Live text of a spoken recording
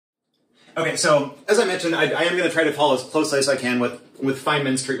Okay, so as I mentioned, I am going to try to follow as closely as I can with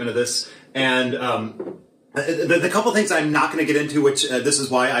Feynman's treatment of this. And the couple things I'm not going to get into, which this is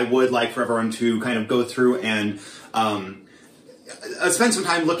why I would like for everyone to kind of go through and spend some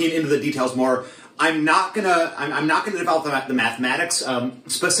time looking into the details more. I'm not gonna develop the mathematics.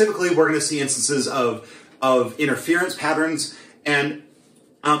 Specifically, we're going to see instances of interference patterns, and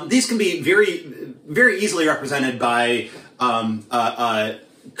these can be very easily represented by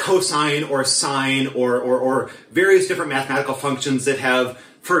cosine or sine or various different mathematical functions that have,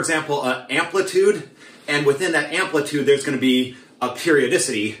 for example, amplitude, and within that amplitude there's going to be a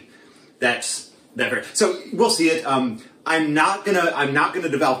periodicity that's that. So we'll see it. I'm not gonna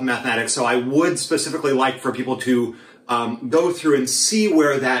develop mathematics, so I would specifically like for people to go through and see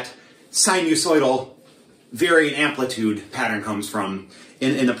where that sinusoidal varying amplitude pattern comes from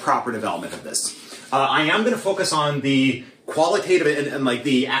in the proper development of this. I am going to focus on the qualitative and like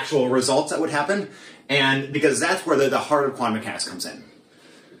the actual results that would happen, and because that's where the heart of quantum mechanics comes in.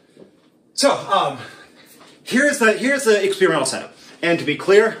 So here's the experimental setup, and to be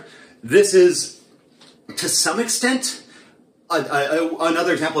clear, this is to some extent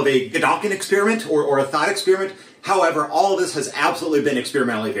another example of a Gedanken experiment or a thought experiment. However, all of this has absolutely been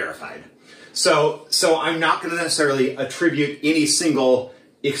experimentally verified. So I'm not going to necessarily attribute any single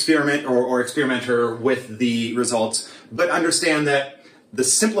experiment or experimenter with the results, but understand that the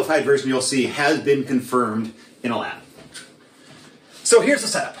simplified version you'll see has been confirmed in a lab. So here's the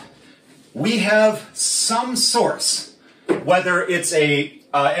setup. We have some source, whether it's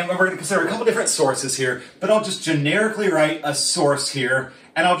and we're going to consider a couple different sources here, but I'll just generically write a source here,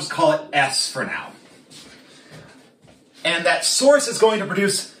 and I'll just call it S for now. And that source is going to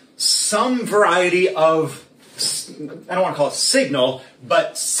produce some variety of, I don't want to call it signal,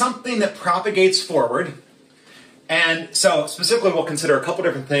 but something that propagates forward. And so specifically we'll consider a couple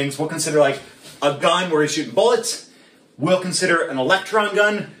different things. We'll consider like a gun where you're shooting bullets. We'll consider an electron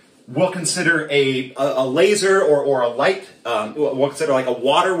gun. We'll consider a laser or a light. We'll consider like a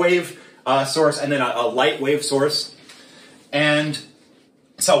water wave source, and then a light wave source. And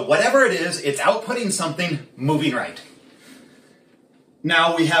so whatever it is, it's outputting something moving right.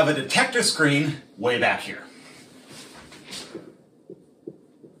 Now we have a detector screen way back here.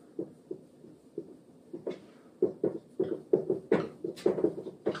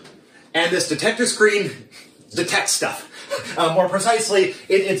 And this detector screen detects stuff. More precisely,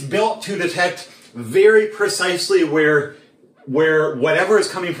 it's built to detect very precisely where whatever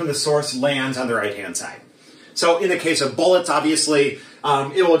is coming from the source lands on the right-hand side. So in the case of bullets, obviously,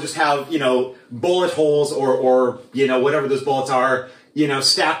 it will just have, bullet holes or whatever those bullets are,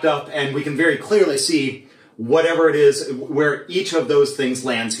 stacked up, and we can very clearly see whatever it is, where each of those things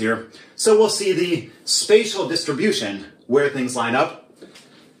lands here. So we'll see the spatial distribution where things line up.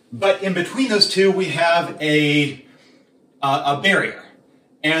 But in between those two, we have a barrier.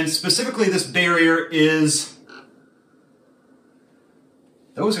 And specifically, this barrier is,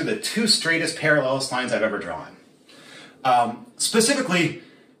 those are the two straightest parallelist lines I've ever drawn. Specifically,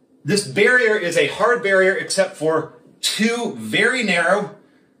 this barrier is a hard barrier except for two very narrow,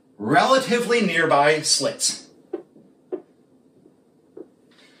 relatively nearby slits.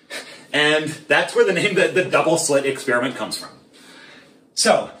 And that's where the name the double slit experiment comes from.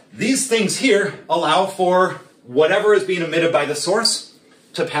 So these things here allow for whatever is being emitted by the source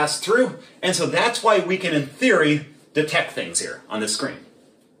to pass through, and so that's why we can, in theory, detect things here on this screen.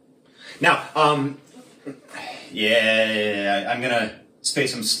 Now, I'm gonna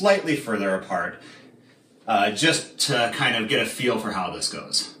space them slightly further apart, just to kind of get a feel for how this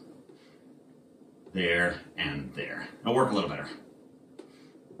goes. There and there. It'll work a little better.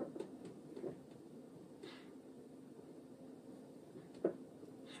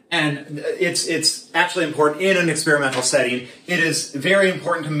 And it's actually important in an experimental setting. It is very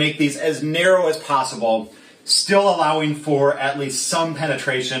important to make these as narrow as possible, still allowing for at least some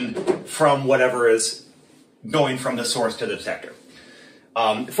penetration from whatever is going from the source to the detector.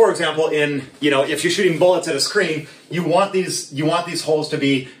 For example, if you're shooting bullets at a screen, you want these holes to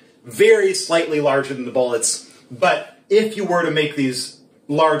be very slightly larger than the bullets. But if you were to make these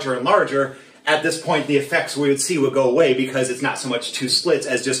larger and larger, at this point, the effects we would see would go away because it's not so much two slits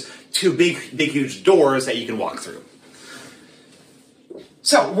as just two big, huge doors that you can walk through.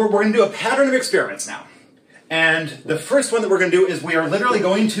 So we're going to do a pattern of experiments now. And the first one that we're going to do is we are literally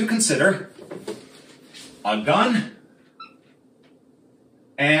going to consider a gun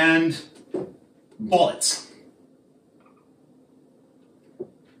and bullets.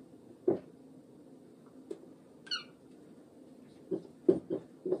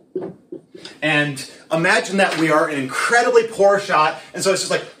 And imagine that we are an incredibly poor shot, and so it's just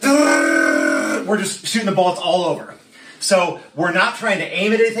like, we're just shooting the bullets all over. So we're not trying to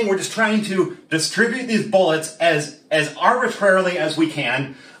aim at anything, we're just trying to distribute these bullets as arbitrarily as we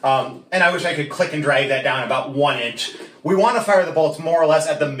can. And I wish I could click and drag that down about 1 inch. We want to fire the bullets more or less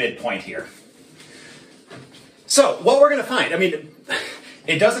at the midpoint here. So what we're going to find, I mean,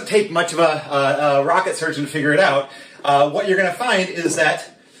 it doesn't take much of a rocket surgeon to figure it out. What you're going to find is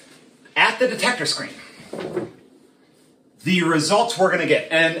that at the detector screen, the results we're going to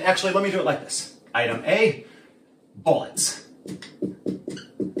get, and actually let me do it like this. Item A, bullets.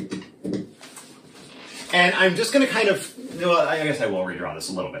 And I'm just going to kind of, well, I guess I will redraw this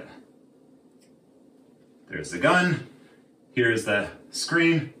a little bit. There's the gun. Here's the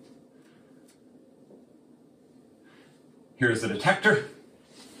screen. Here's the detector.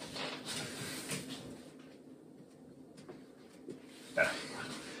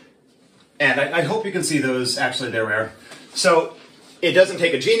 And I hope you can see those actually there we are. So it doesn't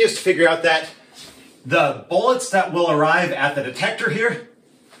take a genius to figure out that the bullets that will arrive at the detector here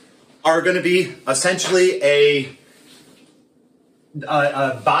are going to be essentially a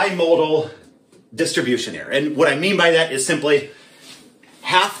bimodal distribution here. And what I mean by that is simply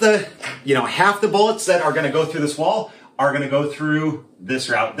half the bullets that are going to go through this wall are going to go through this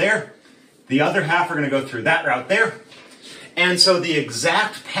route there. The other half are going to go through that route there. And so the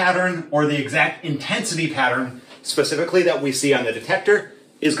exact pattern or the exact intensity pattern specifically that we see on the detector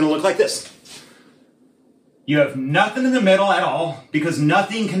is going to look like this. You have nothing in the middle at all because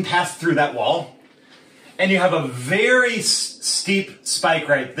nothing can pass through that wall. And you have a very steep spike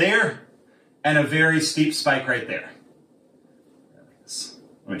right there and a very steep spike right there.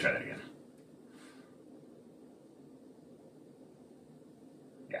 Let me try that again.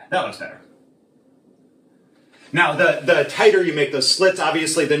 Yeah, that looks better. Now, the tighter you make those slits,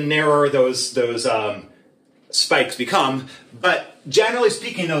 obviously, the narrower those spikes become. But generally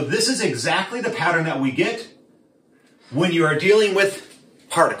speaking, though, this is exactly the pattern that we get when you are dealing with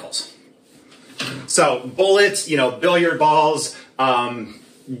particles. So bullets, billiard balls,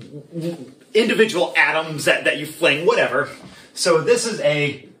 individual atoms that you fling, whatever. So this is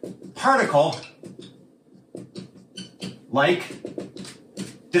a particle-like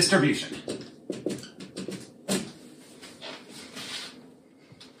distribution.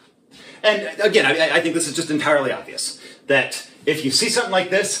 And again, I think this is just entirely obvious, that if you see something like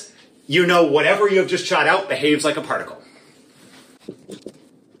this, you know whatever you have just shot out behaves like a particle.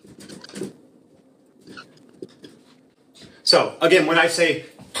 So again, when I say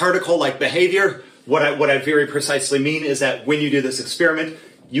particle-like behavior, what I very precisely mean is that when you do this experiment,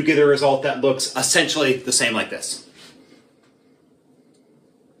 you get a result that looks essentially the same like this.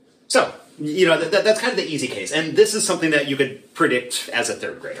 So, that's kind of the easy case, and this is something that you could predict as a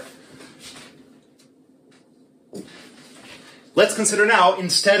third grader. Let's consider now,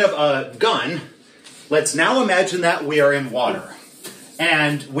 instead of a gun, let's now imagine that we are in water.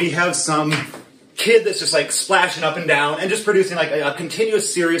 And we have some kid that's just like splashing up and down and just producing like a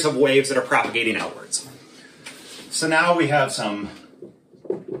continuous series of waves that are propagating outwards. So now we have some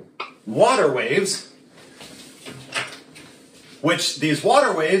water waves, which these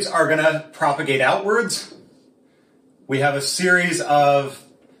water waves are going to propagate outwards. We have a series of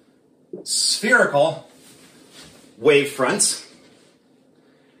spherical wave fronts.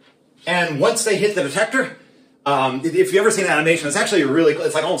 And once they hit the detector, if you've ever seen animation, it's actually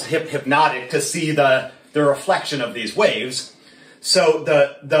it's like almost hypnotic to see the reflection of these waves. So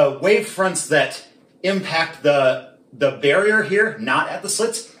the wave fronts that impact the barrier here, not at the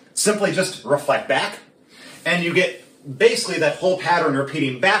slits, simply just reflect back. And you get basically that whole pattern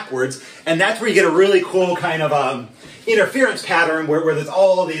repeating backwards. And that's where you get a really cool kind of interference pattern where there's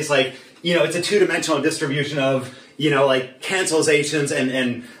all these it's a two-dimensional distribution of, like cancelizations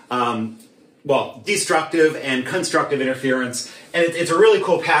and destructive and constructive interference. And it's a really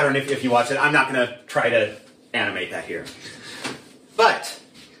cool pattern if you watch it. I'm not going to try to animate that here. But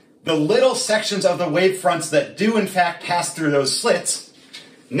the little sections of the wave fronts that do in fact pass through those slits,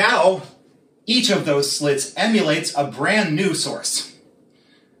 now each of those slits emulates a brand new source.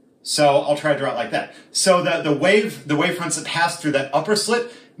 So I'll try to draw it like that. So the wave fronts that pass through that upper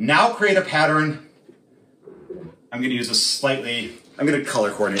slit now create a pattern. I'm going to use I'm going to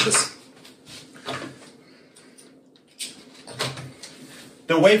color coordinate this.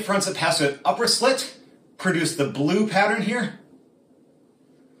 The wave fronts that pass through the upper slit produce the blue pattern here.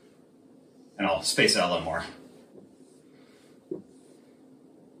 And I'll space it out a little more.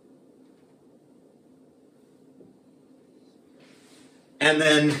 And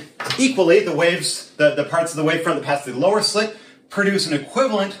then equally, the parts of the wavefront that pass through the lower slit produce an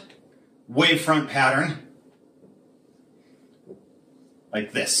equivalent wavefront pattern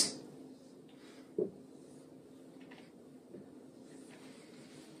like this.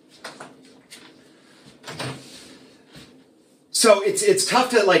 So it's tough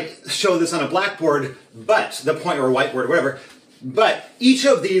to like show this on a blackboard, but the point, or a whiteboard, or whatever, but each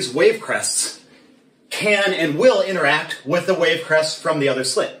of these wave crests can and will interact with the wave crests from the other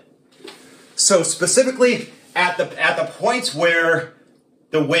slit. So specifically at the points where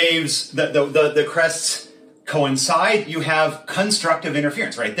the waves, the crests coincide, you have constructive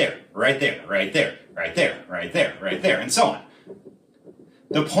interference right there, right there, right there, right there, right there, right there, and so on.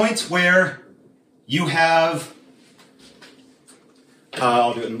 The points where you have,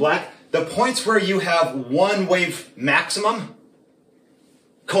 I'll do it in black, the points where you have one wave maximum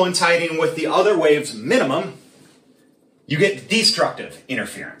coinciding with the other wave's minimum, you get destructive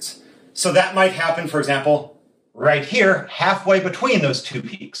interference. So that might happen, for example, right here, halfway between those two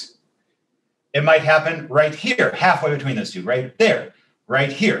peaks. It might happen right here, halfway between those two, right there,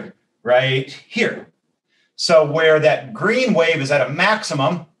 right here, right here. So where that green wave is at a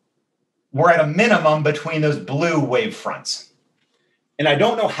maximum, we're at a minimum between those blue wave fronts. And I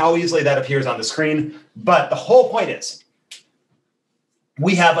don't know how easily that appears on the screen, but the whole point is,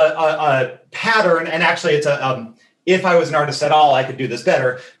 we have a pattern, and actually it's a, if I was an artist at all, I could do this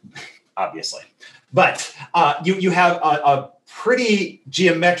better, obviously. But you have a pretty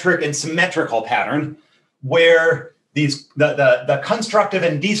geometric and symmetrical pattern where these the constructive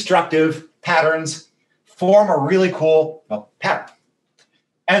and destructive patterns form a really cool pattern.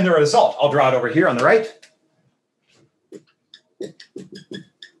 And the result, I'll draw it over here on the right.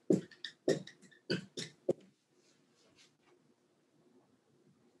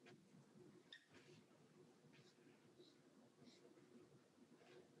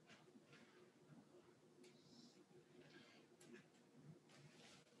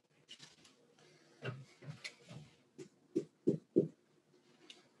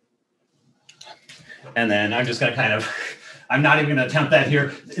 And then I'm just going to kind of, I'm not even going to attempt that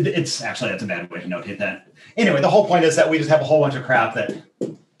here. It's actually, that's a bad way to notate that. Anyway, the whole point is that we just have a whole bunch of crap that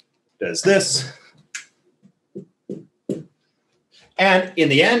does this. And in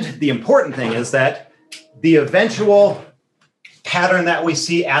the end, the important thing is that the eventual pattern that we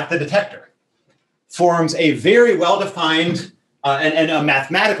see at the detector forms a very well-defined, and a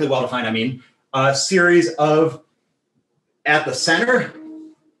mathematically well-defined, I mean, a series of, at the center,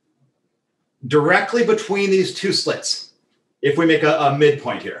 directly between these two slits, if we make a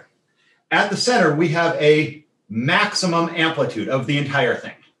midpoint here. At the center, we have a maximum amplitude of the entire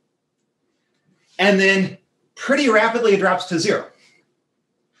thing. And then pretty rapidly it drops to 0.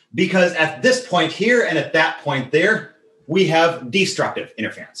 Because at this point here and at that point there, we have destructive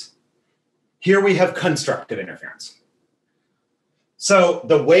interference. Here we have constructive interference. So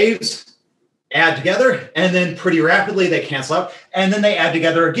the waves add together, and then pretty rapidly they cancel out, and then they add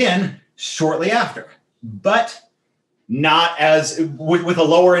together again shortly after, but not as, with a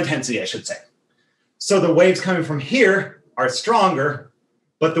lower intensity, I should say. So the waves coming from here are stronger,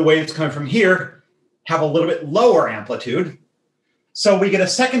 but the waves coming from here have a little bit lower amplitude. So we get a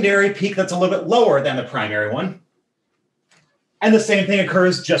secondary peak that's a little bit lower than the primary one. And the same thing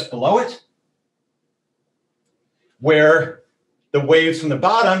occurs just below it, where the waves from the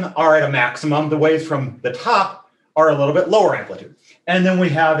bottom are at a maximum, the waves from the top are a little bit lower amplitude. And then we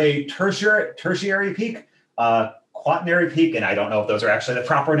have a tertiary peak, quaternary peak, and I don't know if those are actually the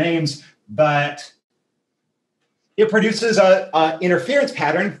proper names, but it produces a interference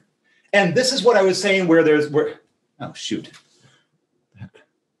pattern. And this is what I was saying where there's, oh, shoot.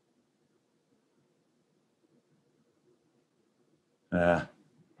 I'll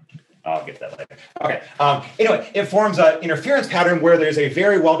get that later. Okay. Anyway, it forms an interference pattern where there's a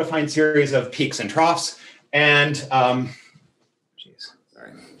very well-defined series of peaks and troughs. And, sorry.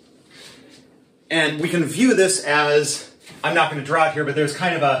 And we can view this as, I'm not going to draw it here, but there's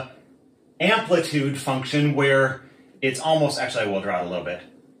kind of a amplitude function where it's almost, actually I will draw it a little bit.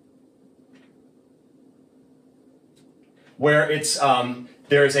 Where it's,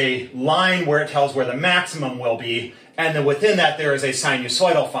 there's a line where it tells where the maximum will be, and then within that there is a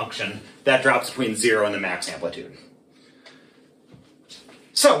sinusoidal function that drops between 0 and the max amplitude.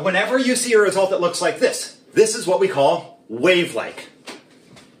 So whenever you see a result that looks like this, this is what we call wave-like.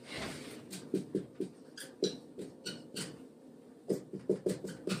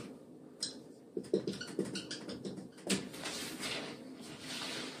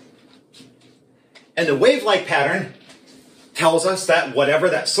 And the wave-like pattern tells us that whatever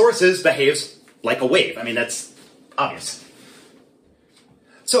that source is behaves like a wave. I mean, that's obvious.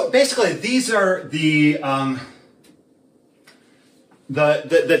 So basically, these are the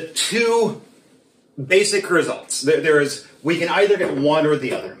two basic results. We can either get one or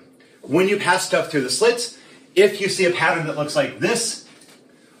the other. When you pass stuff through the slits, if you see a pattern that looks like this,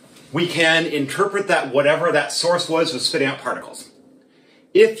 we can interpret that whatever that source was spitting out particles.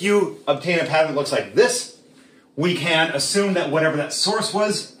 If you obtain a pattern that looks like this, we can assume that whatever that source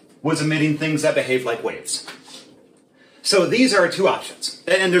was emitting things that behave like waves. So these are two options.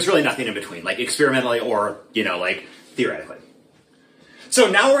 And there's really nothing in between, like experimentally or, like theoretically. So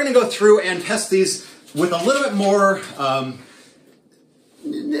now we're going to go through and test these with a little bit more,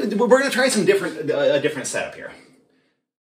 we're going to try a different setup here.